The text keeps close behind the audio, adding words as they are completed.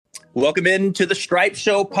Welcome into the Stripe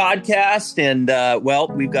Show podcast. And,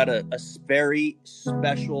 we've got a very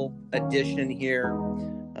special edition here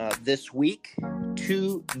this week.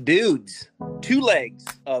 Two dudes, two legs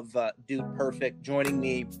of Dude Perfect joining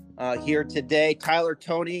me here today. Tyler,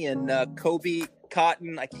 Toney, and Coby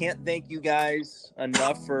Cotton. I can't thank you guys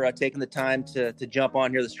enough for taking the time to jump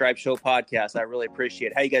on here, the Stripe Show podcast. I really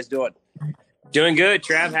appreciate it. How you guys doing? Doing good,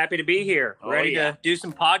 Trav. Happy to be here. Ready to do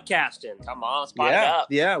some podcasting. Come on, let's find it up.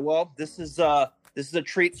 Yeah. Well, this is a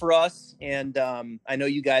treat for us, and I know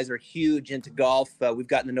you guys are huge into golf. We've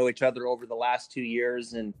gotten to know each other over the last 2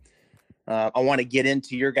 years, and I want to get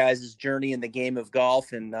into your guys' journey in the game of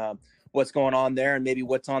golf and what's going on there, and maybe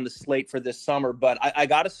what's on the slate for this summer. But I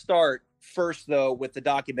got to start first, though, with the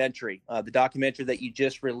documentary that you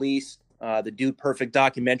just released, the Dude Perfect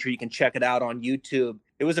documentary. You can check it out on YouTube.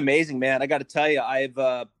 It was amazing, man. I got to tell you,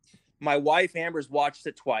 my wife Amber's watched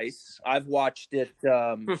it twice. I've watched it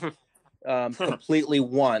completely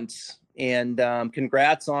once. And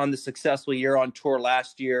congrats on the successful year on tour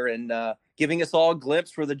last year and giving us all a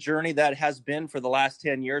glimpse for the journey that has been for the last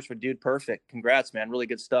 10 years for Dude Perfect. Congrats, man. Really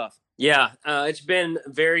good stuff. Yeah, it's been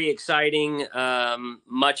very exciting,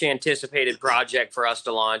 much anticipated project for us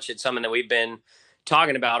to launch. It's something that we've been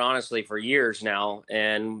talking about, honestly, for years now,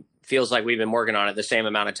 and feels like we've been working on it the same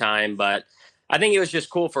amount of time. But I think it was just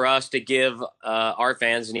cool for us to give our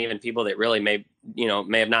fans and even people that really may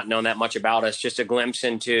have not known that much about us, just a glimpse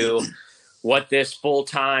into what this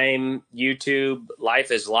full-time YouTube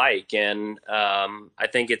life is like. And I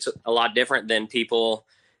think it's a lot different than people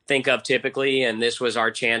think of typically. And this was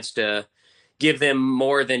our chance to give them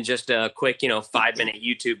more than just a quick, 5-minute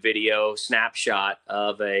YouTube video snapshot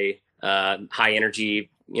of a high energy,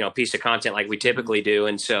 piece of content like we typically do.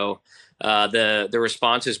 And so the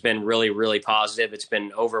response has been really, really positive. It's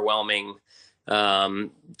been overwhelming.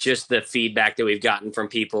 Just the feedback that we've gotten from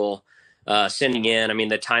people sending in. I mean,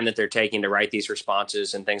 the time that they're taking to write these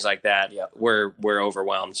responses and things like that, we're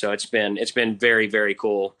overwhelmed. So it's been very, very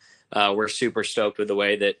cool. We're super stoked with the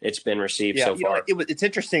way that it's been received so far. It's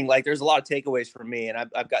interesting. Like, there's a lot of takeaways for me, and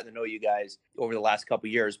I've gotten to know you guys over the last couple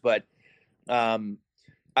of years, but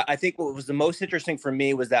I think what was the most interesting for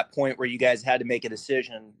me was that point where you guys had to make a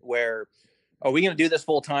decision where, are we going to do this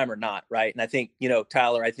full time or not? Right. And I think,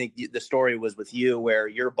 Tyler, I think the story was with you where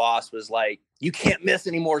your boss was like, you can't miss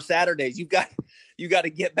any more Saturdays. You got to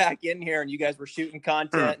get back in here. And you guys were shooting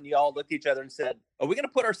content and you all looked at each other and said, are we going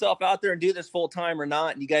to put ourselves out there and do this full time or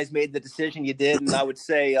not? And you guys made the decision you did. And I would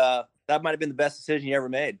say that might've been the best decision you ever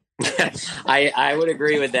made. I would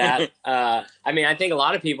agree with that. I think a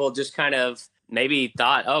lot of people just kind of maybe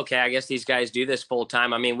thought, okay, I guess these guys do this full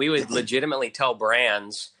time. I mean, we would legitimately tell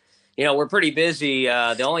brands, we're pretty busy.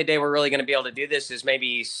 The only day we're really going to be able to do this is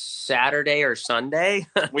maybe Saturday or Sunday.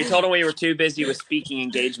 We told them we were too busy with speaking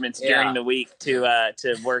engagements during the week to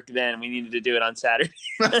work then. We needed to do it on Saturday.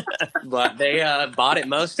 But they bought it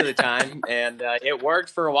most of the time, and it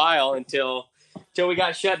worked for a while until we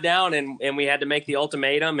got shut down and we had to make the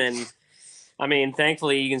ultimatum. And I mean,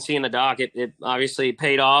 thankfully, you can see in the doc, it obviously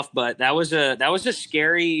paid off, but that was a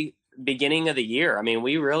scary beginning of the year. I mean,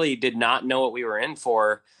 we really did not know what we were in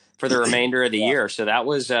for the remainder of the year. So that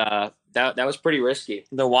was that was pretty risky.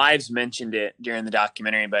 The wives mentioned it during the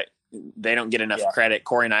documentary, but they don't get enough credit.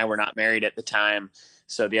 Corey and I were not married at the time.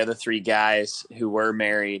 So the other three guys who were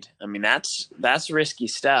married, I mean, that's risky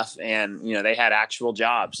stuff. And, they had actual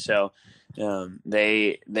jobs. So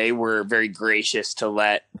they were very gracious to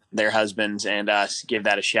let their husbands and us give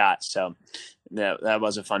that a shot. So that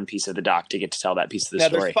was a fun piece of the doc to get to tell that piece of the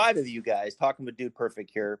story. There's 5 of you guys talking with Dude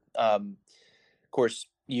Perfect here. Of course,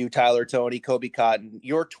 you, Tyler, Toney, Coby Cotton,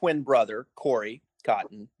 your twin brother, Corey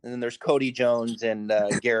Cotton. And then there's Cody Jones and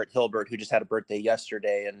Garrett Hilbert, who just had a birthday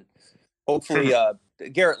yesterday. And hopefully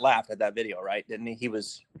Garrett laughed at that video, right? Didn't he? He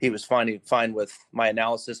was fine with my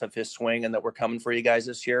analysis of his swing and that we're coming for you guys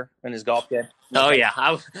this year in his golf game. Oh yeah.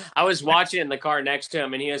 I was watching in the car next to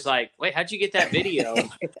him and he was like, wait, how'd you get that video?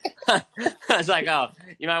 I was like, oh,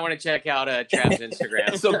 you might want to check out Trav's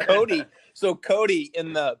Instagram. So Cody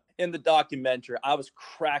in the documentary, I was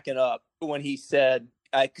cracking up when he said,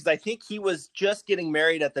 because I think he was just getting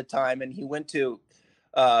married at the time and he went to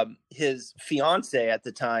his fiance at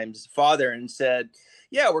the time's father and said,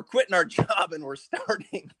 yeah, we're quitting our job and we're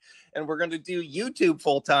starting and we're going to do YouTube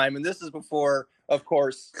full time. And this is before, of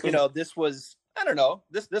course, this was, I don't know,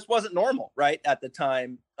 this wasn't normal, right? At the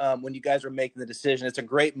time when you guys were making the decision. It's a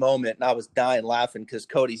great moment. And I was dying laughing because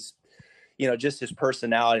Cody's, just his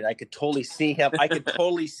personality. And I could totally see him. I could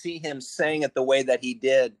totally see him saying it the way that he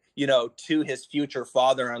did, to his future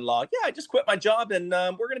father-in-law. Yeah, I just quit my job and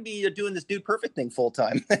we're going to be doing this Dude Perfect thing full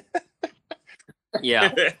time. Yeah,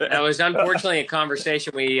 that was unfortunately a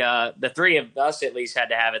conversation we, the three of us at least, had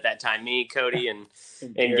to have at that time. Me, Cody, and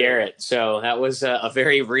Garrett. So that was a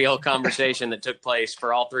very real conversation that took place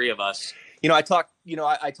for all three of us. I talked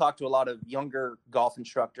to a lot of younger golf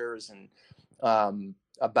instructors and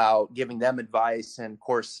about giving them advice. And of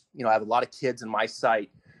course, I have a lot of kids in my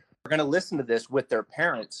site. We're going to listen to this with their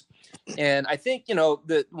parents. And I think,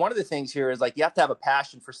 one of the things here is like, you have to have a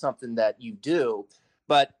passion for something that you do,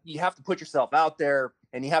 but you have to put yourself out there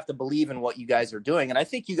and you have to believe in what you guys are doing. And I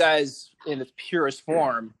think you guys, in its purest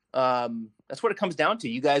form, that's what it comes down to.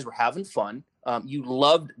 You guys were having fun. You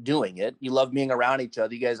loved doing it. You loved being around each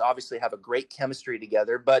other. You guys obviously have a great chemistry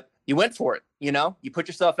together, but you went for it. You put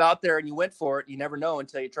yourself out there and you went for it. You never know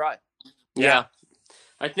until you try. Yeah.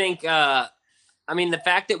 I think, the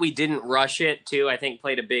fact that we didn't rush it too, I think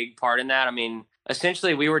played a big part in that.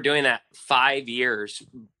 Essentially we were doing that 5 years,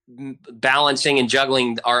 balancing and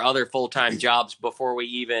juggling our other full-time jobs before we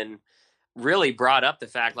even really brought up the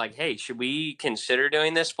fact like, hey, should we consider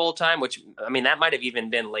doing this full-time? Which, that might have even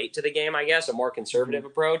been late to the game, I guess, a more conservative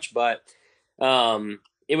approach, but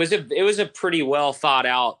it was a pretty well thought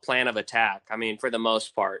out plan of attack. For the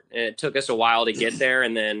most part, it took us a while to get there.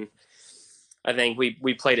 And then I think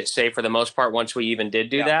we played it safe for the most part once we even did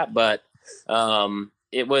do that. But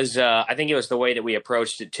it was, I think it was the way that we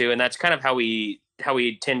approached it too. And that's kind of how we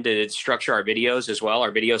tend to structure our videos as well.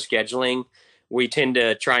 Our video scheduling, we tend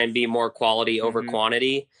to try and be more quality over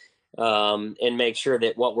quantity, and make sure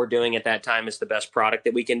that what we're doing at that time is the best product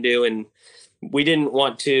that we can do. And we didn't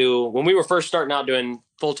want to, when we were first starting out doing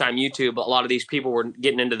full-time YouTube, a lot of these people were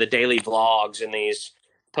getting into the daily vlogs and these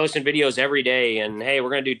posting videos every day. And hey,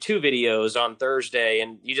 we're going to do 2 videos on Thursday.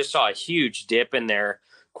 And you just saw a huge dip in their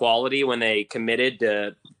quality when they committed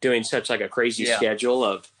to doing such like a crazy schedule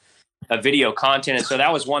of video content. And so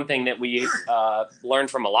that was one thing that we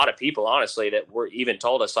learned from a lot of people, honestly, that were even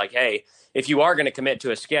told us like, hey, if you are going to commit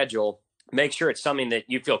to a schedule, make sure it's something that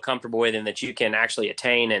you feel comfortable with and that you can actually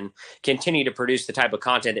attain and continue to produce the type of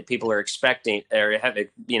content that people are expecting or have,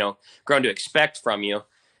 grown to expect from you.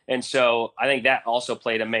 And so I think that also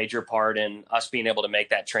played a major part in us being able to make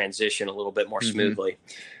that transition a little bit more smoothly.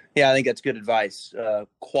 Yeah, I think that's good advice.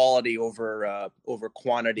 Quality over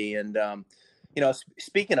quantity. And,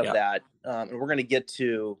 speaking of that, and we're going to get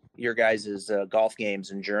to your guys' golf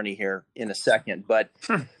games and journey here in a second. But,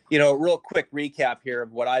 real quick recap here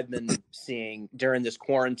of what I've been seeing during this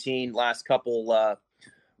quarantine last couple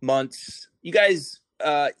months. You guys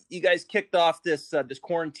kicked off this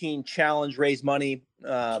quarantine challenge, raise money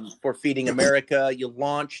for Feeding America. You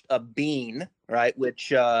launched a bean, right?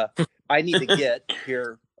 Which I need to get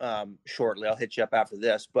here shortly. I'll hit you up after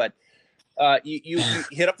this. But you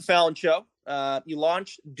hit up the Fallon Show. You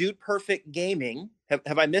launched Dude Perfect Gaming.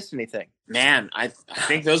 Have I missed anything? Man, I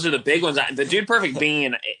think those are the big ones. The Dude Perfect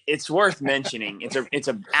bean, it's worth mentioning. It's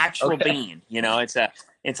a actual bean.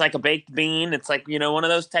 It's like a baked bean. It's like, one of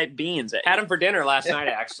those type beans. Had them for dinner last night,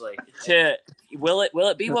 actually. Will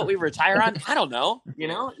it be what we retire on? I don't know.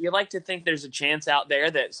 You like to think there's a chance out there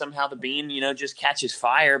that somehow the bean, just catches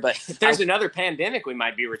fire. But if there's another pandemic, we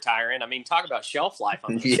might be retiring. Talk about shelf life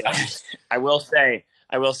on this stuff. I will say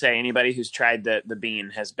anybody who's tried the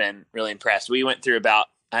bean has been really impressed. We went through about,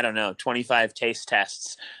 25 taste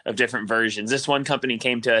tests of different versions. This one company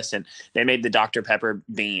came to us and they made the Dr. Pepper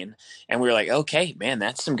bean. And we were like, okay, man,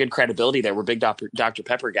 that's some good credibility there. We're big Dr.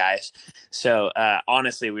 Pepper guys. So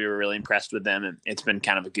honestly, we were really impressed with them. And it's been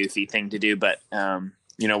kind of a goofy thing to do. But,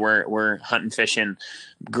 we're hunting, fishing,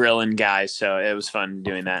 grilling guys. So it was fun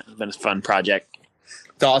doing that. It's been a fun project.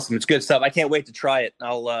 It's awesome. It's good stuff. I can't wait to try it.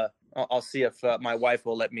 I'll see if my wife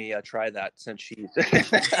will let me try that since she's.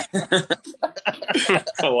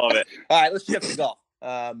 I love it. All right, let's shift to golf.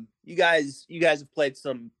 You guys have played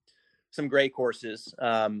some great courses.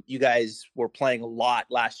 You guys were playing a lot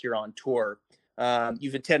last year on tour.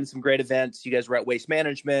 You've attended some great events. You guys were at Waste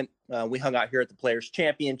Management. We hung out here at the Players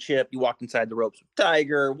Championship. You walked inside the ropes with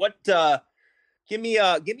Tiger. What? Give me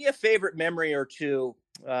a favorite memory or two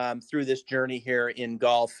through this journey here in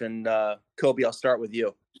golf. And Coby, I'll start with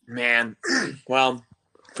you. Man, well,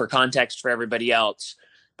 for context for everybody else,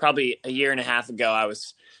 probably a year and a half ago,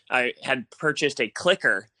 I had purchased a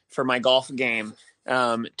clicker for my golf game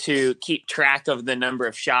to keep track of the number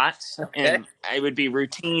of shots. Okay. And it would be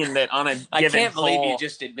routine that on a given I can't hole, believe you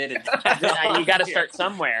just admitted that. You got to start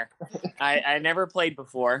somewhere. I never played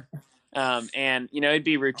before. And, it'd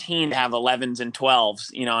be routine to have 11s and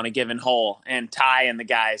 12s, on a given hole. And Ty and the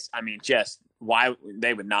guys, just why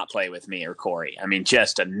they would not play with me or Corey.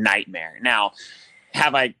 just a nightmare. Now,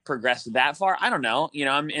 have I progressed that far? I don't know.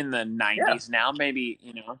 I'm in the 90s now. Maybe,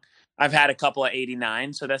 I've had a couple of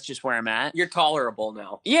 89, so that's just where I'm at. You're tolerable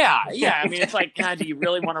now. Yeah. I mean, it's like, God, do you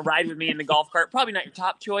really want to ride with me in the golf cart? Probably not your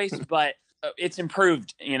top choice, but it's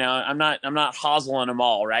improved. You know, I'm not hozzling them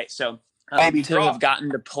all, right? So to have gotten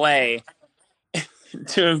to play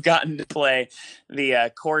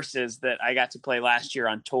the courses that I got to play last year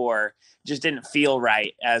on tour just didn't feel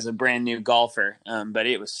right as a brand new golfer. But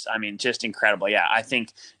it was, I mean, just incredible. Yeah, I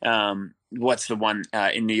think what's the one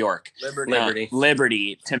in New York?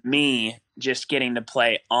 Liberty. To me, just getting to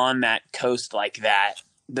play on that coast like that,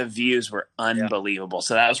 the views were unbelievable. Yeah.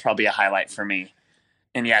 So that was probably a highlight for me.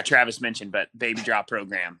 And yeah, Travis mentioned, but baby draw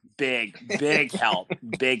program, big help,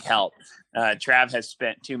 big help. Trav has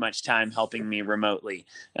spent too much time helping me remotely,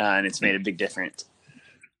 and it's made a big difference.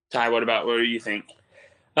 Ty, what do you think?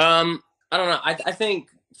 I don't know. I think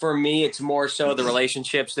for me, it's more so the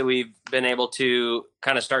relationships that we've been able to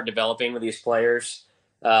kind of start developing with these players.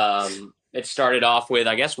 It started off with,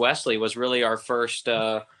 I guess, Wesley was really our first.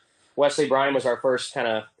 Wesley Bryan was our first kind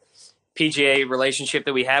of PGA relationship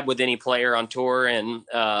that we had with any player on tour, and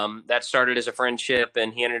that started as a friendship.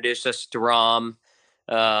 And he introduced us to Rom,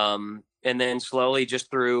 and then slowly, just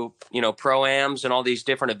through pro-ams and all these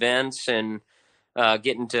different events, and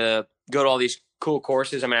getting to go to all these cool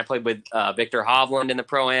courses. I mean, I played with Victor Hovland in the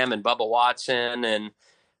pro-am and Bubba Watson, and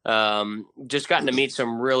just gotten to meet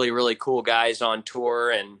some really, really cool guys on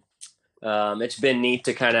tour. And it's been neat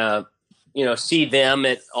to kind of, see them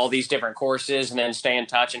at all these different courses and then stay in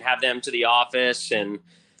touch and have them to the office, and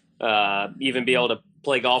even be able to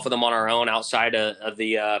play golf with them on our own outside of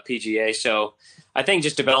the PGA. So I think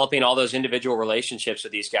just developing all those individual relationships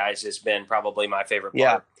with these guys has been probably my favorite part.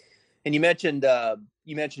 Yeah. And you mentioned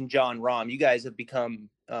John Rahm. You guys have become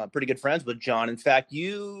pretty good friends with John. In fact,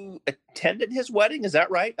 you attended his wedding. Is that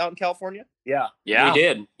right? Out in California? Yeah, we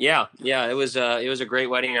did. Yeah. It was a great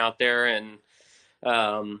wedding out there, and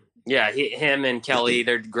him and Kelly,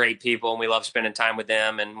 they're great people, and we love spending time with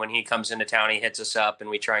them. And when he comes into town, he hits us up, and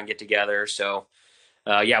we try and get together. So,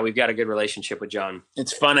 we've got a good relationship with John.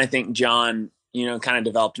 It's fun. I think John, kind of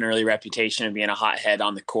developed an early reputation of being a hothead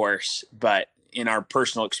on the course, but in our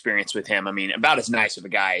personal experience with him, I mean, about as nice of a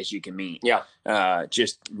guy as you can meet. Yeah.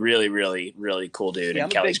 Just really, really, really cool dude. Yeah,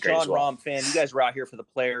 and Kelly's great as well. I'm a big John Rahm fan. You guys were out here for the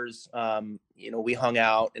players. We hung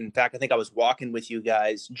out. In fact, I think I was walking with you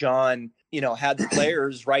guys. John, had the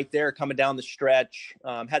players right there coming down the stretch,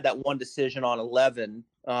 had that one decision on 11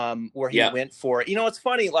 where he went for it. It's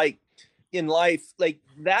funny, like in life, like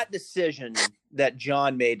that decision that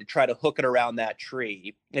John made to try to hook it around that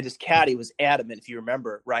tree, and his caddy was adamant, if you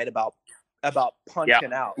remember, right, about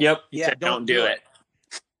punching out. Yep. Yeah, don't do it.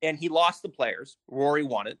 And he lost the players. Rory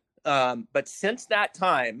won it. But since that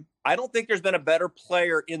time, I don't think there's been a better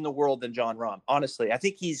player in the world than John Rahm. Honestly, I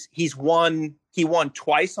think he won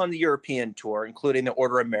twice on the European Tour, including the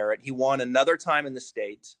Order of Merit. He won another time in the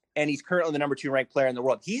States, and he's currently the number 2 ranked player in the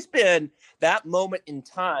world. He's been that moment in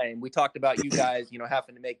time. We talked about you guys,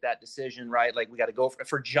 having to make that decision, right? Like we got to go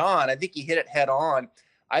for John. I think he hit it head on.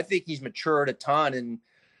 I think he's matured a ton, and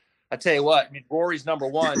I tell you what, I mean, Rory's number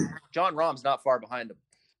 1. John Rahm's not far behind him.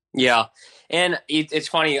 Yeah. And it's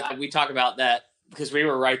funny. We talk about that because we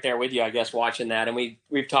were right there with you, I guess, watching that. And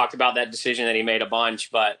we've talked about that decision that he made a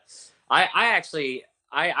bunch, but I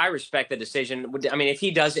respect the decision. I mean, if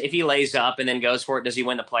he lays up and then goes for it, does he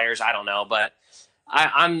win the players? I don't know. But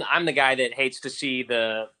I'm the guy that hates to see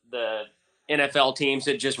the NFL teams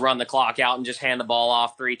that just run the clock out and just hand the ball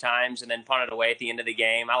off 3 times and then punt it away at the end of the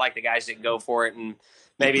game. I like the guys that go for it, and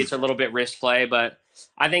maybe it's a little bit risk play, but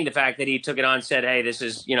I think the fact that he took it on and said, hey, this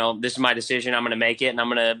is my decision. I'm going to make it, and I'm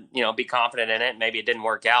going to, be confident in it. Maybe it didn't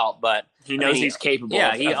work out, but he knows he's capable.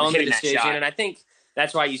 Yeah, he owned the decision. And I think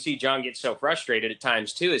that's why you see John get so frustrated at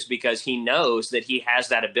times too, is because he knows that he has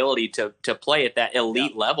that ability to play at that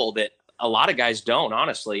elite level that a lot of guys don't,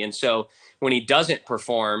 honestly. And so when he doesn't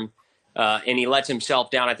perform, and he lets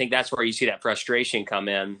himself down, I think that's where you see that frustration come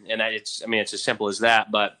in. And it's as simple as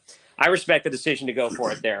that, but I respect the decision to go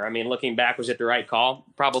for it there. I mean, looking back, was it the right call?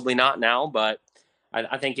 Probably not now, but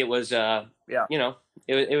I think it was,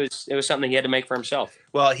 it was something he had to make for himself.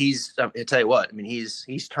 Well, I'll tell you what, I mean,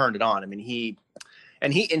 he's turned it on. I mean, he's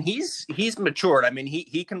matured. I mean,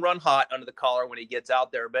 he can run hot under the collar when he gets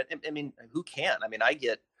out there, but I mean, who can't? I mean,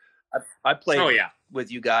 I played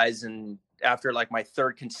with you guys, and after like my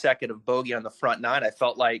 3rd consecutive bogey on the front 9, I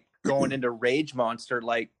felt like going into rage monster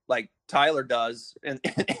like Tyler does in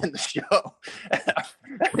the show.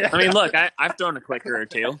 I mean, look, I've thrown a clicker or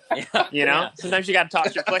two. Sometimes you got to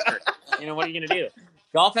toss your clicker. What are you going to do?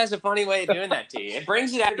 Golf has a funny way of doing that to you. It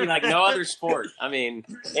brings it out of you like no other sport. I mean,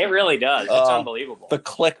 it really does. It's unbelievable. The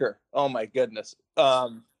clicker. Oh my goodness.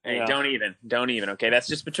 Hey, don't even. Okay, that's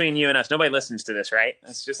just between you and us. Nobody listens to this, right?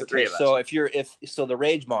 That's just the three of us. So the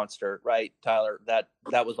Rage Monster, right, Tyler? That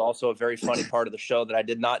was also a very funny part of the show that I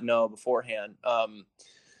did not know beforehand.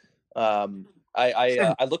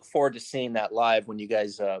 I look forward to seeing that live when you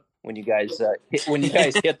guys hit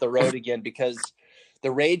the road again, because the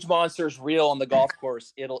Rage Monster is real on the golf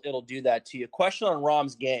course. It'll do that to you. Question on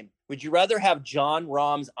Rahm's game: would you rather have John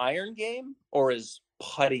Rahm's iron game or his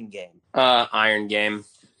putting game? Iron game.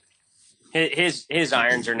 His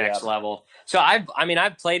irons are next level. So I've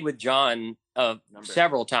played with John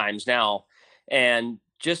several times now, and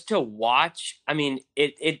just to watch, I mean,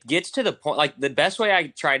 it gets to the point. Like, the best way I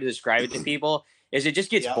try to describe it to people is it just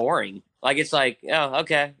gets boring. Like, it's like, oh,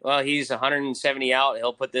 okay, well, he's 170 out.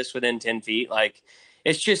 He'll put this within 10 feet. Like,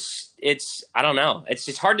 I don't know.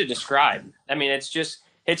 It's hard to describe. I mean, it's just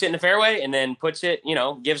hits it in the fairway and then puts it,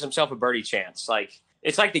 gives himself a birdie chance. Like,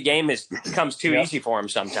 it's like the game comes too easy for him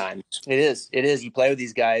sometimes. It is. You play with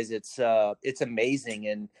these guys. It's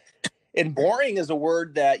amazing. And boring is a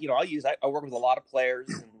word that, I'll use. I work with a lot of players,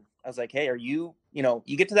 and I was like, hey, are you, you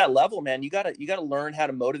get to that level, man, you gotta learn how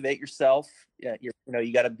to motivate yourself. Yeah. You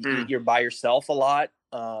gotta be, you're by yourself a lot.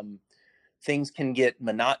 Things can get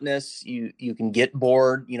monotonous. You can get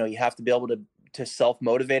bored. You have to be able to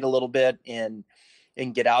self-motivate a little bit and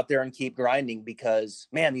get out there and keep grinding, because,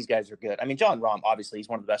 man, these guys are good. I mean, John Rahm, obviously, he's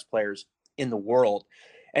one of the best players in the world,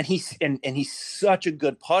 and he's such a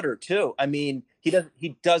good putter too. I mean, he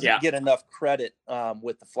doesn't get enough credit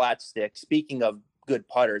with the flat stick. Speaking of good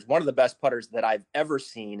putters, one of the best putters that I've ever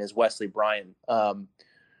seen is Wesley Bryan.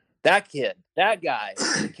 That guy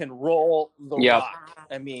can roll the rock.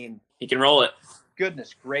 I mean, he can roll it.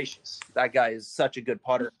 Goodness gracious, that guy is such a good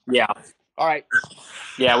putter. Yeah. All right.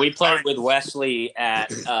 Yeah, we played with Wesley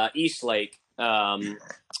at East Lake while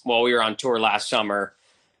we were on tour last summer.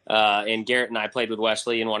 And Garrett and I played with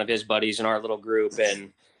Wesley and one of his buddies in our little group.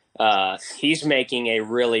 And he's making a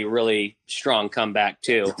really, really strong comeback,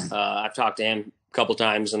 too. I've talked to him a couple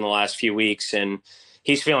times in the last few weeks, and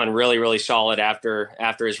he's feeling really, really solid after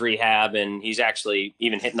his rehab. And he's actually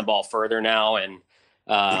even hitting the ball further now. And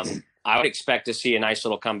I would expect to see a nice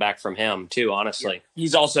little comeback from him too, honestly.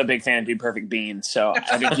 He's also a big fan of Dude Perfect Beans, so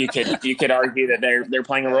I think you could argue that they're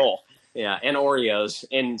playing a role. Yeah, and Oreos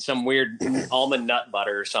and some weird almond nut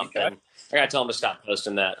butter or something. Okay. I gotta tell him to stop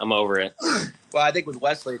posting that. I'm over it. Well, I think with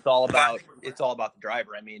Wesley, it's all about the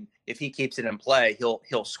driver. I mean, if he keeps it in play,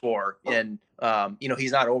 he'll score. And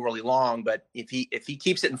he's not overly long, but if he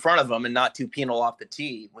keeps it in front of him and not too penal off the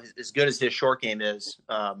tee, as good as his short game is,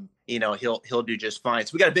 he'll do just fine.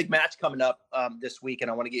 So we got a big match coming up this week,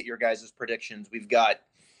 and I want to get your guys' predictions. We've got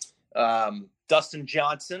Dustin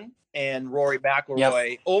Johnson and Rory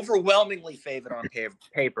McIlroy, overwhelmingly favored on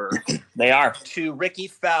paper. They are. To Ricky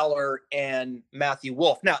Fowler and Matthew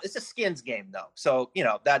Wolff. Now, it's a skins game, though, so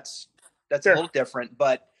that's a little different.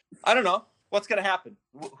 But I don't know what's going to happen.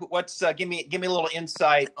 What's give me a little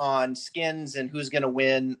insight on skins and who's going to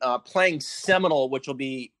win. Playing Seminole, which will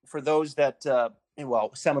be, for those that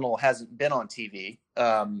Seminole hasn't been on TV.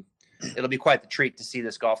 It'll be quite the treat to see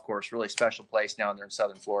this golf course. Really special place down there in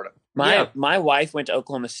Southern Florida. My wife went to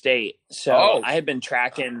Oklahoma State, so I had been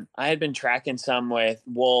tracking some with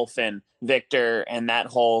Wolf and Victor and that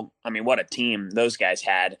whole. I mean, what a team those guys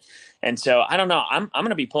had. And so I don't know. I'm going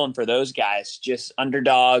to be pulling for those guys, just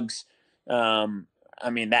underdogs. I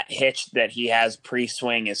mean, that hitch that he has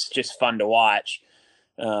pre-swing is just fun to watch.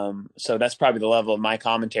 So that's probably the level of my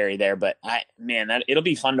commentary there, but it'll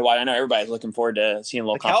be fun to watch. I know everybody's looking forward to seeing a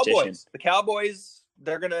little competition. The Cowboys,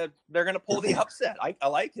 they're gonna pull the upset. I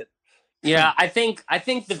like it. Yeah, I think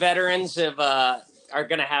the veterans are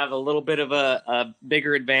gonna have a little bit of a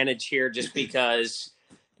bigger advantage here, just because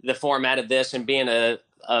the format of this and being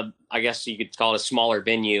I guess you could call it a smaller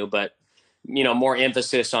venue, but more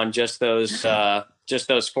emphasis on just those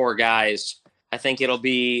four guys. I think it'll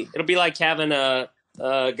be like having a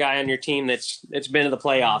guy on your team that's been to the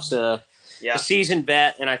playoffs, a seasoned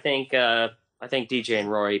vet, and I think DJ and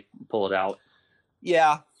Rory pull it out.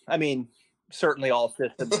 Yeah, I mean, certainly all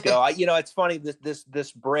systems go. It's funny,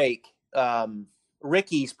 this break.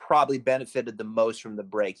 Ricky's probably benefited the most from the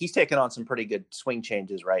break. He's taken on some pretty good swing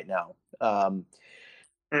changes right now.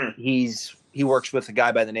 He works with a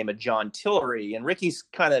guy by the name of John Tillery, and Ricky's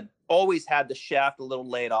kind of always had the shaft a little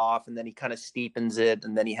laid off, and then he kind of steepens it,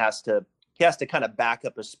 and then he has to kind of back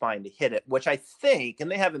up his spine to hit it, which I think, and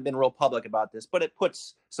they haven't been real public about this, but it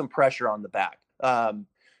puts some pressure on the back.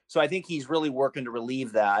 So I think he's really working to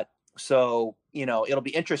relieve that. So, it'll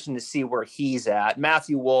be interesting to see where he's at.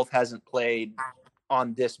 Matthew Wolff hasn't played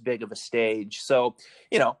on this big of a stage. So,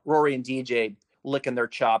 Rory and DJ licking their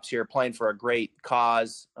chops here, playing for a great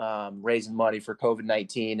cause, raising money for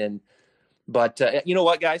COVID-19. But you know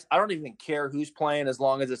what, guys? I don't even care who's playing as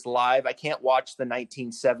long as it's live. I can't watch the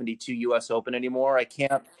 1972 U.S. Open anymore. I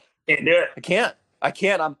can't. Can't do it. I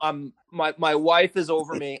can't. My wife is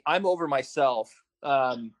over me. I'm over myself.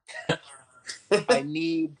 I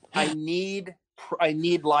need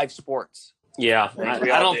live sports. Yeah,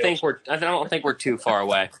 I don't think we're too far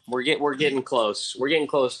away. We're getting close. We're getting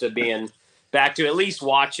close to being back to at least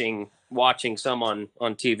watching some on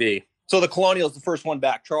TV. So the Colonial is the first one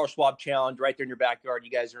back. Charles Schwab Challenge right there in your backyard.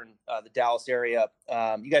 You guys are in the Dallas area.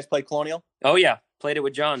 You guys play Colonial? Oh yeah, played it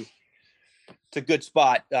with John. It's a good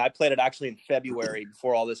spot. I played it actually in February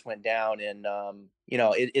before all this went down, and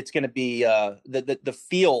it's going to be the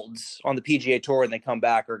fields on the PGA Tour when they come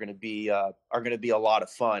back are going to be a lot of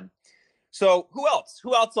fun. So who else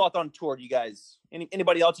out on tour? Do you guys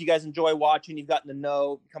anybody else you guys enjoy watching? You've gotten to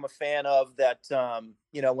know, become a fan of that.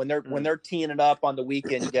 When they're teeing it up on the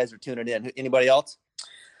weekend, you guys are tuning in. Anybody else?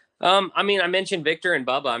 I mentioned Victor and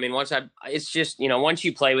Bubba. It's just once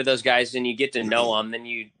you play with those guys and you get to know them, then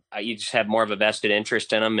you just have more of a vested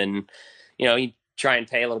interest in them, and you try and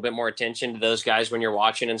pay a little bit more attention to those guys when you're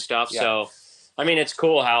watching and stuff. Yeah. So, it's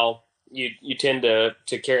cool how you tend to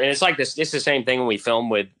care, and it's like this. It's the same thing when we film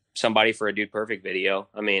with somebody for a Dude Perfect video.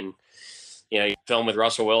 You film with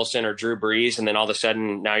Russell Wilson or Drew Brees, and then all of a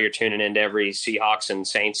sudden now you're tuning into every Seahawks and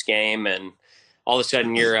Saints game, and all of a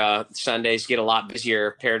sudden your Sundays get a lot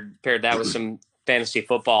busier. Paired that with some fantasy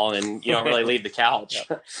football, and you don't really leave the couch.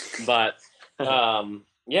 But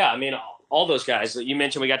all those guys that you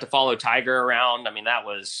mentioned, we got to follow Tiger around. that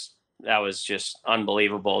was just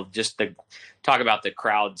unbelievable. Just talk about the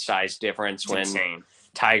crowd size difference when insane.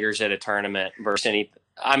 Tiger's at a tournament versus any.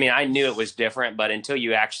 I knew it was different, but until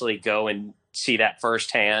you actually go and see that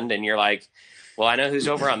firsthand, and you're like, well, I know who's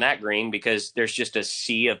over on that green, because there's just a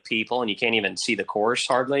sea of people and you can't even see the course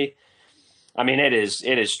hardly. It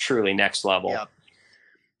is truly next level. Yeah,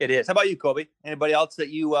 it is. How about you, Coby? Anybody else that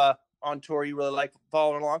you on tour you really like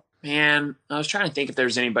following along? Man, I was trying to think if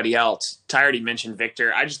there's anybody else. Ty already mentioned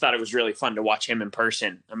Victor. I just thought it was really fun to watch him in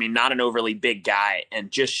person. Not an overly big guy,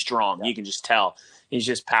 and just strong. Yeah. You can just tell he's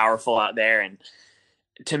just powerful out there. And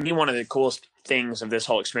to me, one of the coolest things of this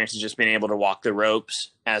whole experience is just being able to walk the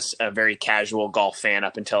ropes as a very casual golf fan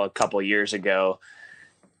up until a couple of years ago.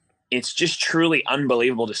 It's just truly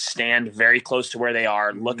unbelievable to stand very close to where they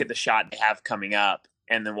are, look at the shot they have coming up,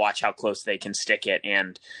 and then watch how close they can stick it.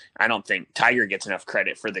 And I don't think Tiger gets enough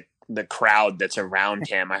credit for the crowd that's around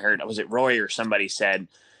him. I heard, was it Roy or somebody said,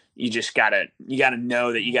 you gotta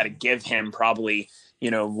know that you gotta give him probably,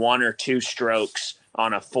 one or two strokes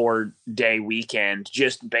on a 4-day weekend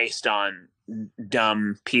just based on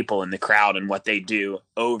dumb people in the crowd and what they do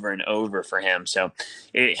over and over for him. So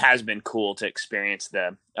it has been cool to experience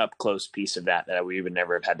the up close piece of that we would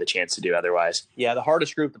never have had the chance to do otherwise. Yeah, the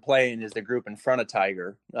hardest group to play in is the group in front of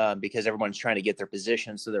Tiger, because everyone's trying to get their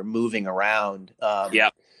position, so they're moving around.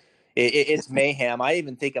 It's mayhem. I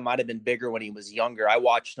even think it might have been bigger when he was younger. I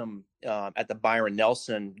watched him at the Byron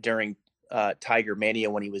Nelson during Tiger Mania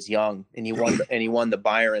when he was young, and he won the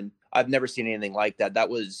Byron. I've never seen anything like that. That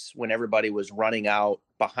was when everybody was running out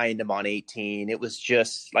behind him on 18. It was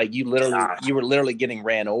just like you were literally getting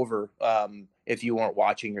ran over if you weren't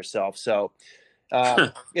watching yourself. So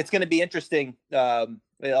it's going to be interesting.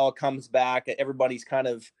 It all comes back. Everybody's kind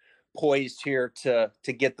of poised here to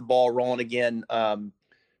get the ball rolling again on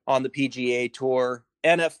the PGA Tour.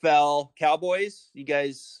 NFL, Cowboys, you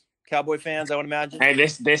guys Cowboy fans, I would imagine. Hey,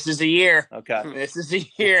 this is a year. Okay. This is a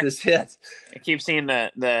year. This is it. I keep seeing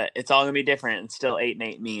the it's all gonna be different. It's still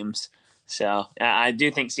 8-8 memes. So I do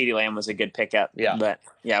think CeeDee Lamb was a good pickup. Yeah. But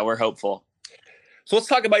yeah, we're hopeful. So let's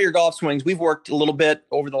talk about your golf swings. We've worked a little bit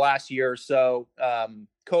over the last year or so.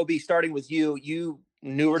 Coby, starting with you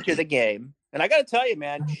newer to the game. And I got to tell you,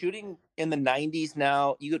 man, shooting in the 90s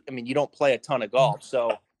now, you don't play a ton of golf.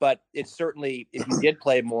 So, but it's certainly, if you did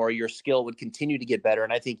play more, your skill would continue to get better.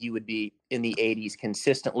 And I think you would be in the 80s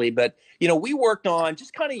consistently. But, we worked on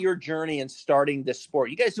just kind of your journey in starting this sport.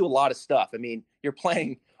 You guys do a lot of stuff. You're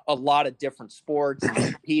playing a lot of different sports and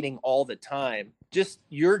competing all the time. Just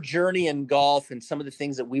your journey in golf and some of the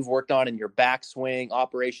things that we've worked on in your backswing,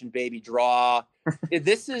 Operation Baby Draw.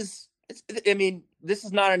 This is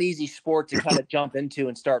not an easy sport to kind of jump into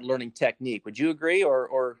and start learning technique. Would you agree,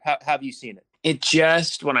 or have you seen it? It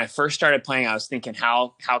just, when I first started playing, I was thinking,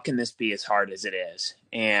 how can this be as hard as it is?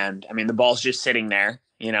 And the ball's just sitting there,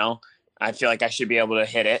 I feel like I should be able to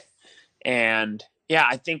hit it. And yeah,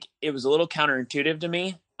 I think it was a little counterintuitive to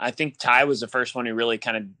me. I think Ty was the first one who really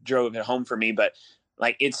kind of drove it home for me, but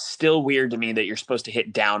it's still weird to me that you're supposed to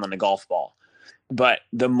hit down on the golf ball. But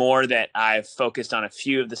the more that I've focused on a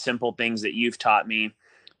few of the simple things that you've taught me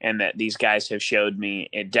and that these guys have showed me,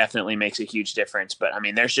 it definitely makes a huge difference. But I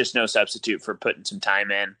mean, there's just no substitute for putting some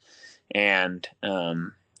time in. And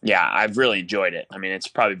yeah, I've really enjoyed it. I mean, it's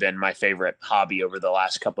probably been my favorite hobby over the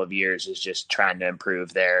last couple of years, is just trying to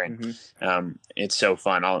improve there. And it's so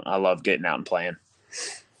fun. I love getting out and playing.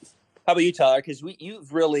 How about you, Tyler? Because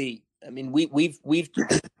you've really, I mean, we've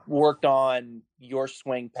worked on your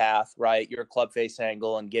swing path, right? Your club face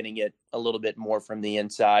angle and getting it a little bit more from the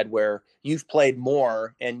inside, where you've played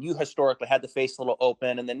more and you historically had the face a little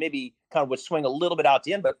open and then maybe kind of would swing a little bit out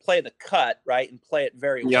the end, but play the cut, right? And play it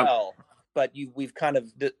very well. But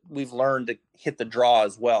we've learned to hit the draw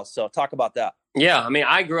as well. So talk about that. Yeah. I mean,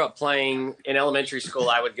 I grew up playing in elementary school.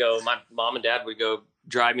 My mom and dad would go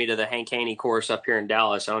drive me to the Hank Haney course up here in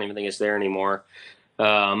Dallas. I don't even think it's there anymore.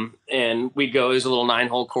 And we'd go, it was a little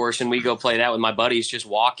 9-hole course, and we'd go play that with my buddies, just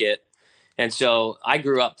walk it. And so I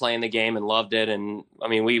grew up playing the game and loved it. And I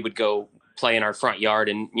mean, we would go play in our front yard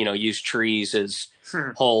and, use trees as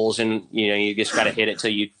holes, and, you just got to hit it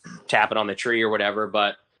till you tap it on the tree or whatever.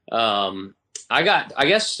 But, I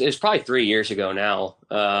guess it's probably 3 years ago now.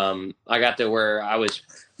 I got to where I was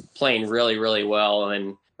playing really, really well.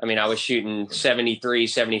 And I mean, I was shooting 73,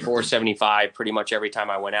 74, 75 pretty much every time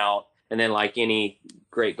I went out. And then, like any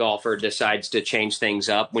great golfer decides to change things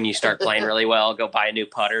up when you start playing really well, go buy a new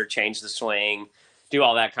putter, change the swing, do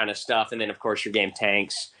all that kind of stuff. And then, of course, your game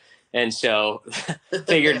tanks. And so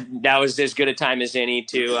figured that was as good a time as any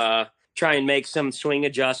to try and make some swing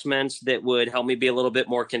adjustments that would help me be a little bit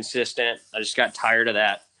more consistent. I just got tired of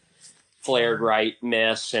that flared right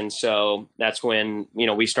miss. And so that's when,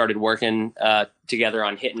 we started working together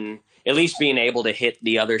on hitting, at least being able to hit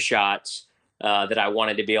the other shots that I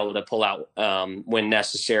wanted to be able to pull out when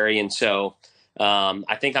necessary. And so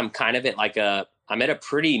I think I'm kind of I'm at a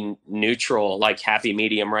pretty neutral, like happy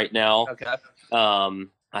medium right now. Okay.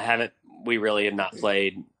 We really have not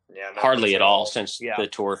played hardly at all since the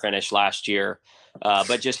tour finished last year.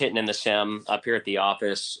 But just hitting in the sim up here at the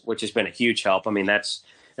office, which has been a huge help. I mean, that's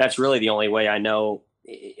really the only way I know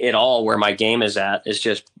it all where my game is at, is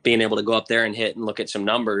just being able to go up there and hit and look at some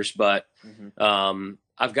numbers. But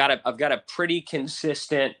I've got a pretty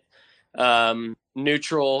consistent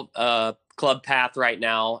neutral club path right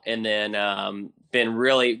now, and then been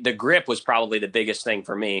really, the grip was probably the biggest thing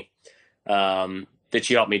for me that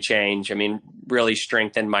you helped me change. I mean, really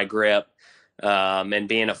strengthened my grip, and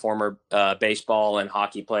being a former baseball and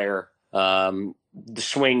hockey player, the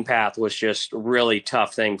swing path was just a really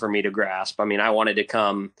tough thing for me to grasp. I mean, I wanted to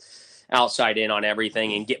come outside in on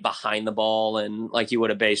everything and get behind the ball and like you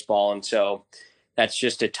would a baseball. And so that's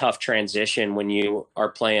just a tough transition when you are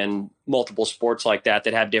playing multiple sports like that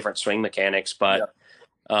have different swing mechanics. But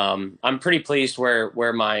I'm pretty pleased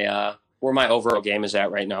where my overall game is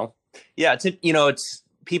at right now. Yeah. It's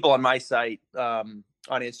people on my site, on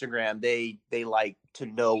Instagram, they like to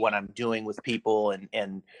know what I'm doing with people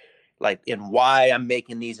and why I'm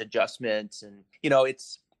making these adjustments. And,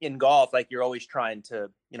 it's in golf, like you're always trying to,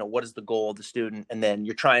 what is the goal of the student? And then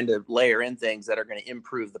you're trying to layer in things that are going to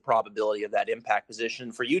improve the probability of that impact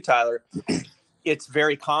position. For you, Tyler, it's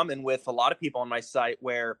very common with a lot of people on my site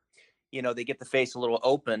where, they get the face a little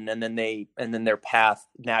open and then their path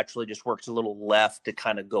naturally just works a little left to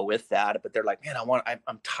kind of go with that. But they're like, man,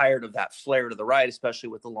 I'm tired of that flare to the right, especially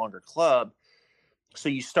with the longer club. So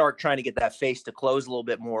you start trying to get that face to close a little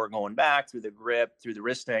bit more, going back through the grip, through the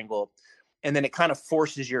wrist angle. And then it kind of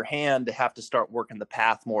forces your hand to have to start working the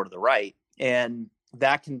path more to the right. And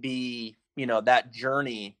that can be, that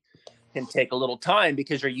journey can take a little time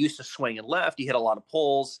because you're used to swinging left. You hit a lot of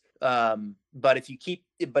pulls. But if you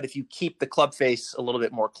keep the club face a little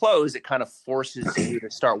bit more closed, it kind of forces you to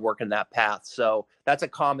start working that path. So that's a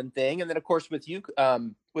common thing. And then of course with you,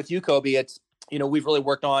 Coby, it's, we've really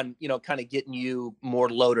worked on, kind of getting you more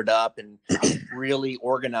loaded up and really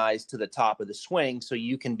organized to the top of the swing so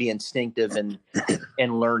you can be instinctive and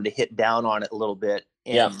learn to hit down on it a little bit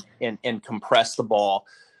and compress the ball.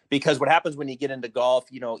 Because what happens when you get into golf,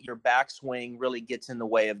 your backswing really gets in the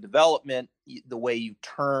way of development. The way you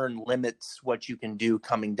turn limits what you can do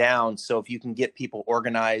coming down. So if you can get people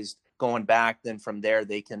organized going back, then from there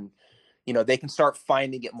they can start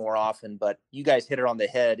finding it more often. But you guys hit it on the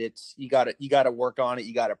head. It's you got to work on it.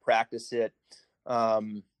 You got to practice it,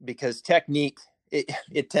 because technique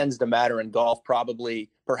it tends to matter in golf,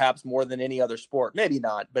 perhaps more than any other sport. Maybe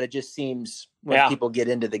not, but it just seems when people get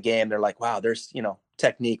into the game, they're like, wow, there's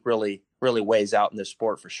technique really weighs out in this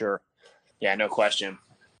sport for sure. Yeah, no question.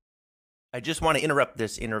 I just want to interrupt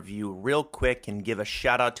this interview real quick and give a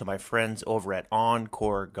shout out to my friends over at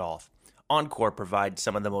Encore Golf. Encore provides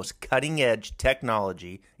some of the most cutting-edge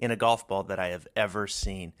technology in a golf ball that I have ever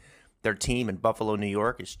seen. Their team in Buffalo, New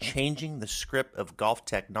York is changing the script of golf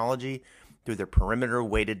technology through their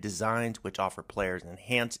perimeter-weighted designs, which offer players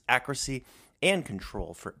enhanced accuracy and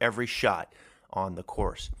control for every shot on the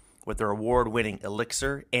course. With their award-winning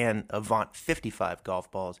Elixir and Avant 55 golf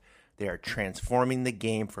balls, they are transforming the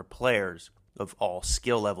game for players of all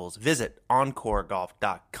skill levels. Visit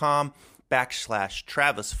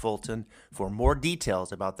encoregolf.com/Travis Fulton for more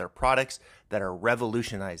details about their products that are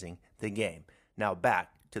revolutionizing the game. Now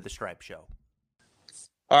back to the Stripe Show.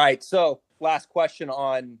 All right, so last question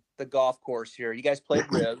on the golf course here. You guys played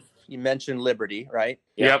Riv. You mentioned Liberty, right?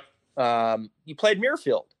 Yep. You played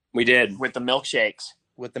Muirfield. We did. With the milkshakes.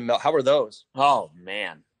 With the how were those? Oh,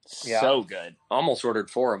 man. So good. Almost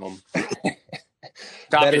ordered 4 of them.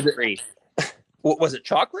 Better Top 3. What was it,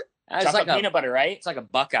 chocolate? It's Chocolate like peanut butter, right? It's like a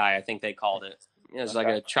Buckeye, I think they called it. It's like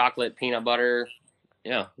a chocolate peanut butter.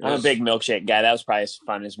 Yeah. I'm a big milkshake guy. That was probably as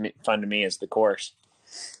fun to me as the course.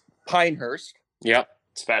 Pinehurst. Yep.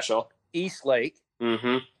 Special. East Lake.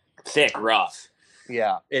 Mm-hmm. Thick, rough.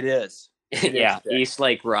 Yeah, it is. Yeah, East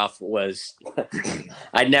Lake Rough was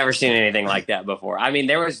I'd never seen anything like that before. I mean,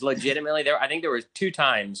 there was legitimately I think there was 2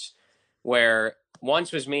 times where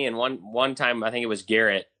once was me and one time I think it was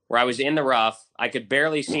Garrett, where I was in the rough, I could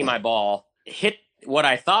barely see my ball, hit what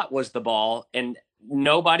I thought was the ball, and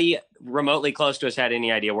nobody remotely close to us had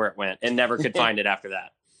any idea where it went and never could find it after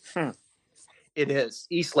that. It is.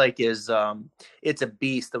 East Lake is it's a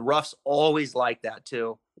beast. The rough's always like that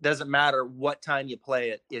too. It doesn't matter what time you play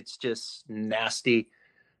it. It's just nasty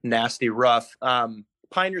rough.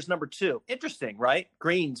 Pinehurst number 2. Interesting, right?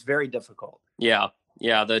 Greens, very difficult. Yeah.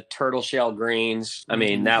 Yeah, the turtle shell greens. I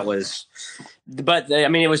mean, that was but I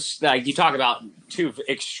mean, it was like you talk about 2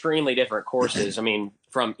 extremely different courses. I mean,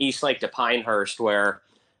 from East Lake to Pinehurst, where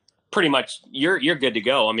pretty much you're good to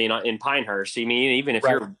go. I mean, in Pinehurst, I mean, even if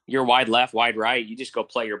you're wide left, wide right, you just go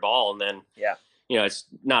play your ball, and then it's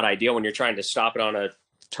not ideal when you're trying to stop it on a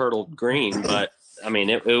turtle green. But I mean,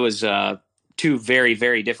 it was 2 very,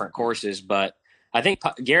 very different courses. But I think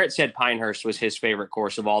Garrett said Pinehurst was his favorite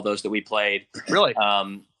course of all those that we played. Really?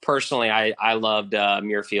 Personally, I loved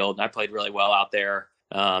Muirfield. I played really well out there.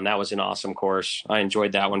 That was an awesome course. I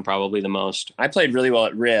enjoyed that one probably the most. I played really well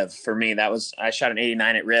at Riv. For me, I shot an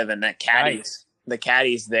 89 at Riv, and that caddy, the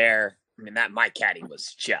caddies there. I mean, my caddy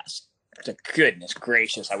was just, goodness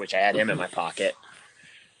gracious. I wish I had him in my pocket.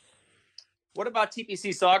 What about TPC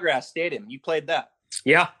Sawgrass Stadium? You played that?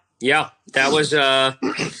 Yeah. That was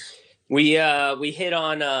we hit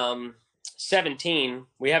on 17.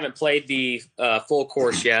 We haven't played the full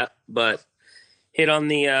course yet, but hit on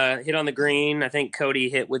the green. I think Cody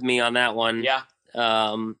hit with me on that one. Yeah.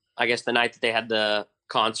 I guess the night that they had the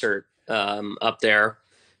concert up there,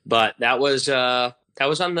 but that was on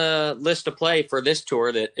the list to play for this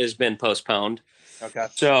tour that has been postponed. Okay.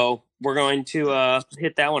 So we're going to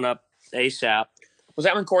hit that one up ASAP. Was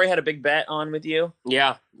that when Corey had a big bet on with you?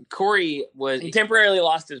 Yeah. Corey he temporarily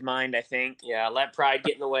lost his mind, I think. Yeah, let pride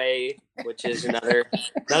get in the way, which is another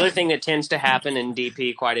thing that tends to happen in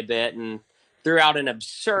DP quite a bit, and threw out an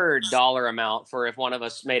absurd dollar amount for if one of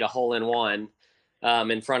us made a hole-in-one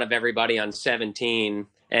in front of everybody on 17.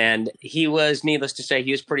 And he was, needless to say,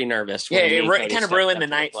 he was pretty nervous. Yeah, it kind of ruined the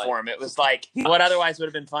night for him. It was like what otherwise would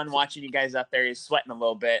have been fun watching you guys up there. He's sweating a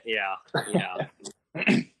little bit. Yeah.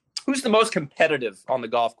 Who's the most competitive on the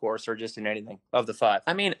golf course or just in anything of the 5?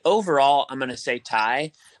 I mean, overall, I'm going to say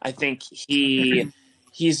Ty. I think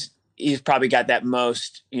he's probably got that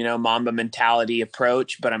most, Mamba mentality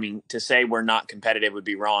approach. But I mean, to say we're not competitive would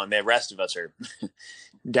be wrong. The rest of us are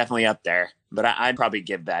definitely up there. But I'd probably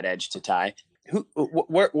give that edge to Ty.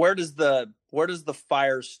 Where does the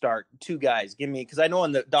fire start? 2 guys, give me, because I know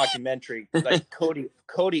in the documentary, like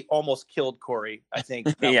Cody almost killed Corey. I think.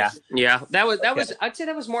 That was. I'd say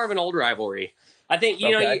that was more of an old rivalry. I think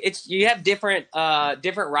you have different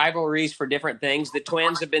rivalries for different things. The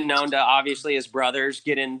twins have been known to obviously as brothers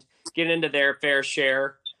get into their fair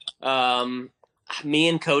share. Me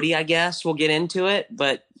and Cody, I guess, will get into it,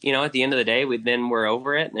 but at the end of the day, we're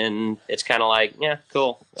over it, and it's kind of like, yeah,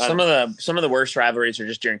 cool. Some of the worst rivalries are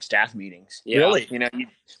just during staff meetings. Yeah. Really? Here's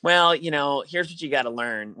what you got to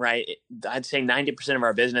learn, right? I'd say 90% of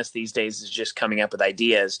our business these days is just coming up with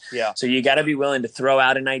ideas. Yeah. So you got to be willing to throw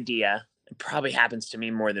out an idea. It probably happens to me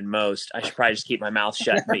more than most. I should probably just keep my mouth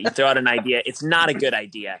shut. But you throw out an idea, it's not a good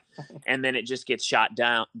idea, and then it just gets shot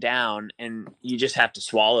down, and you just have to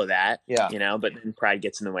swallow that. Yeah. But then pride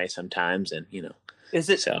gets in the way sometimes, and Is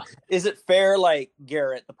it fair, like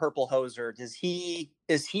Garrett, the purple hoser? Is he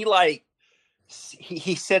like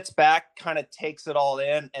he sits back, kind of takes it all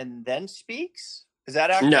in, and then speaks? Is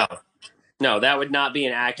that accurate? No, that would not be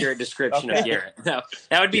an accurate description of Garrett. No,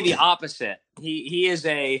 that would be the opposite. He is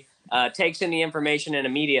a takes in the information and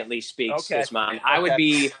immediately speaks his mind. I would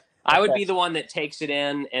be the one that takes it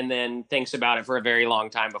in and then thinks about it for a very long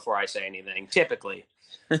time before I say anything, typically.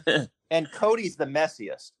 And Cody's the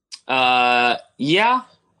messiest. Yeah.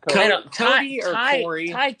 Coby or Corey?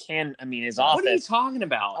 Ty can, his office. What are you talking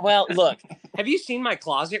about? Well, look. Have you seen my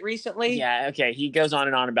closet recently? Yeah, okay. He goes on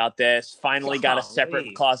and on about this. Finally got a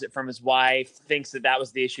separate closet from his wife. Thinks that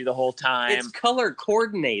was the issue the whole time. It's color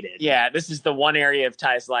coordinated. Yeah, this is the one area of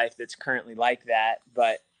Ty's life that's currently like that.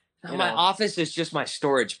 But my office is just my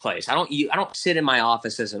storage place. I don't sit in my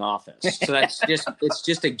office as an office. So it's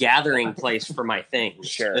just a gathering place for my things.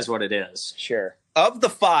 Sure. Is what it is. Sure. Of the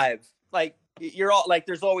five, like, you're all like,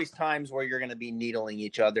 there's always times where you're going to be needling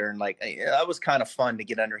each other. And like, that was kind of fun to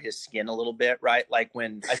get under his skin a little bit. Right. Like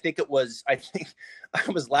when I think I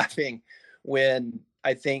was laughing when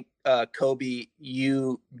Coby,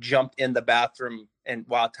 you jumped in the bathroom and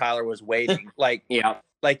while Tyler was waiting, like, yeah,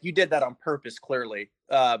 like you did that on purpose, clearly,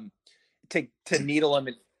 to needle him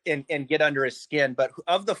and get under his skin. But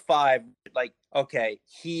of the five, like, okay,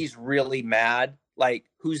 he's really mad. Like,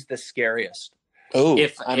 who's the scariest? Oh,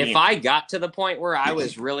 if I got to the point where I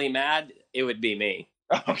was really mad, it would be me.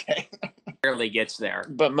 Okay. Barely gets there.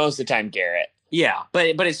 But most of the time, Garrett. Yeah, but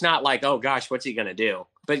it's not like, oh gosh, what's he gonna do?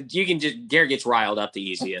 But Garrett gets riled up the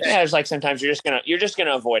easiest. Yeah, it's like sometimes you're just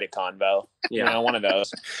gonna avoid a convo. Yeah, one of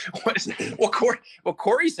those.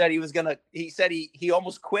 Corey said he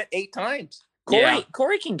almost quit 8 times.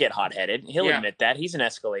 Corey can get hot-headed. He'll admit that. He's an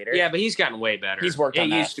escalator. Yeah, but he's gotten way better. He's worked on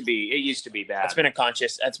that. It used to be bad. That's been a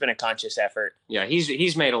conscious effort. Yeah,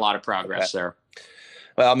 he's made a lot of progress there.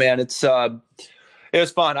 Well, man, it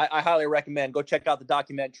was fun. I highly recommend. Go check out the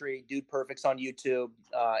documentary, Dude Perfect's on YouTube.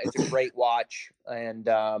 It's a great watch. And,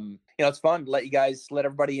 it's fun to let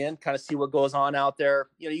everybody in, kind of see what goes on out there.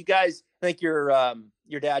 You guys, I think your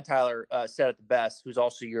dad, Tyler, said it the best, who's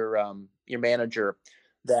also your manager,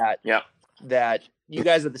 that you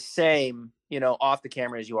guys are the same, off the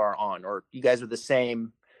camera as you are on, or you guys are the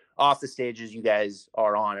same off the stage as you guys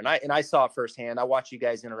are on. And I saw it firsthand. I watched you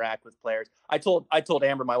guys interact with players. I told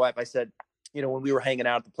Amber, my wife, I said, when we were hanging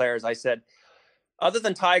out with the players, I said, other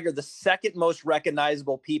than Tiger, the second most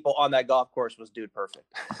recognizable people on that golf course was Dude Perfect.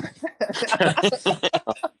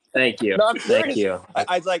 Thank you. No, Thank you.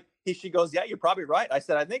 I was like, she goes, yeah, you're probably right. I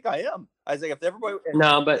said, I think I am. I was like, if everybody.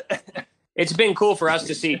 No, but it's been cool for us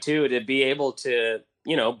to see too, to be able to,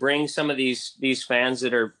 bring some of these fans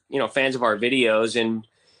that are, fans of our videos and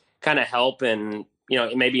kind of help and,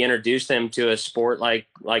 maybe introduce them to a sport like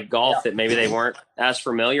golf that maybe they weren't as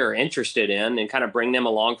familiar or interested in, and kind of bring them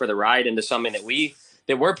along for the ride into something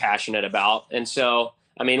that we're passionate about. And so,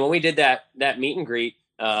 when we did that meet and greet,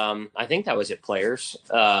 I think that was at Players.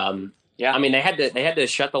 Yeah, they had to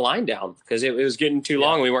shut the line down because it was getting too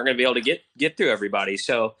long. We weren't going to be able to get through everybody.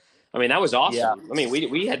 So, that was awesome. Yeah.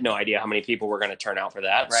 We had no idea how many people were going to turn out for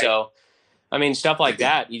that. Right. So, stuff like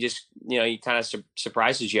that, you just, you kind of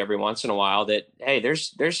surprises you every once in a while that, hey,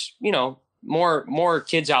 there's, more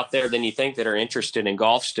kids out there than you think that are interested in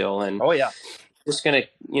golf still. And just going to,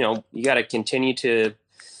 you got to continue to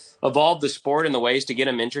evolve the sport and the ways to get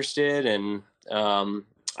them interested. And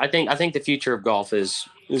I think the future of golf is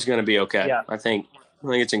going to be okay. Yeah. I think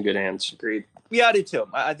it's in good hands. Agreed. Yeah, I do too.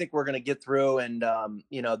 I think we're going to get through. And,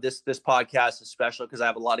 this podcast is special because I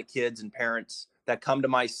have a lot of kids and parents that come to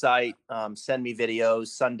my site, send me videos.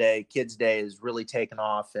 Sunday Kids Day is really taken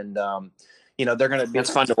off. And, they're going to be. It's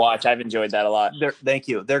fun to watch. I've enjoyed that a lot. Thank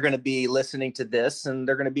you. They're going to be listening to this and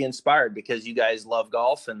they're going to be inspired because you guys love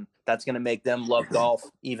golf, and that's going to make them love golf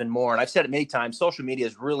even more. And I've said it many times, social media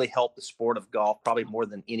has really helped the sport of golf probably more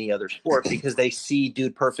than any other sport because they see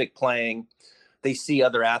Dude Perfect playing. They see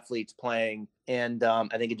other athletes playing. And I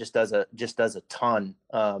think it just does a ton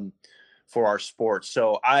for our sport.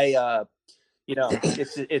 So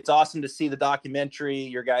it's awesome to see the documentary,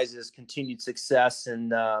 your guys' continued success,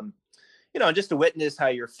 and just to witness how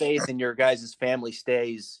your faith and your guys' family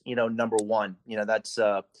stays, number one. That's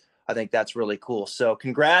I think that's really cool. So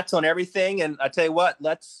congrats on everything. And I tell you what,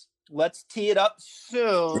 let's tee it up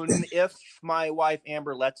soon if my wife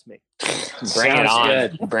Amber lets me. Bring it on.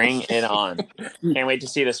 Good. Bring it on. Can't wait to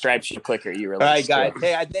see the Stripe Shoe clicker you released. All right, guys.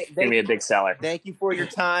 Hey, it's going to be a big seller. Thank you for your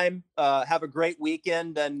time. Have a great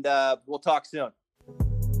weekend, and we'll talk soon.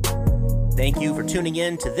 Thank you for tuning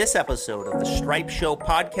in to this episode of the Stripe Show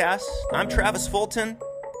podcast. I'm Travis Fulton.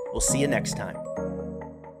 We'll see you next time.